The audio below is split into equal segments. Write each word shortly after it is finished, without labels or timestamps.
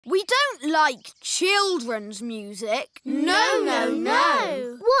We don't like children's music.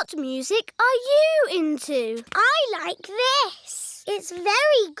 No. What music are you into? I like this. It's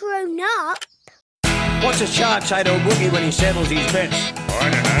very grown up. What's a shark say to a boogie when he settles his bets?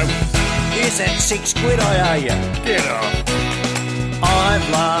 I don't know. Here's that £6 I owe you. Get off. I've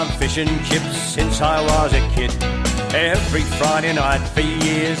loved fish and chips since I was a kid. Every Friday night for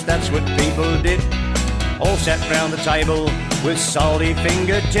years, that's what people did. All sat round the table with salty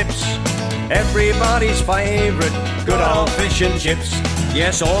fingertips. Everybody's favourite, good old fish and chips.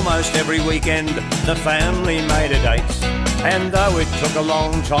 Yes, almost every weekend the family made a date. And though it took a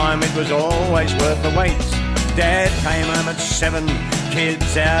long time, it was always worth the wait. Dad came home at 7,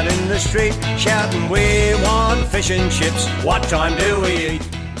 kids out in the street shouting, "We want fish and chips, what time do we eat?"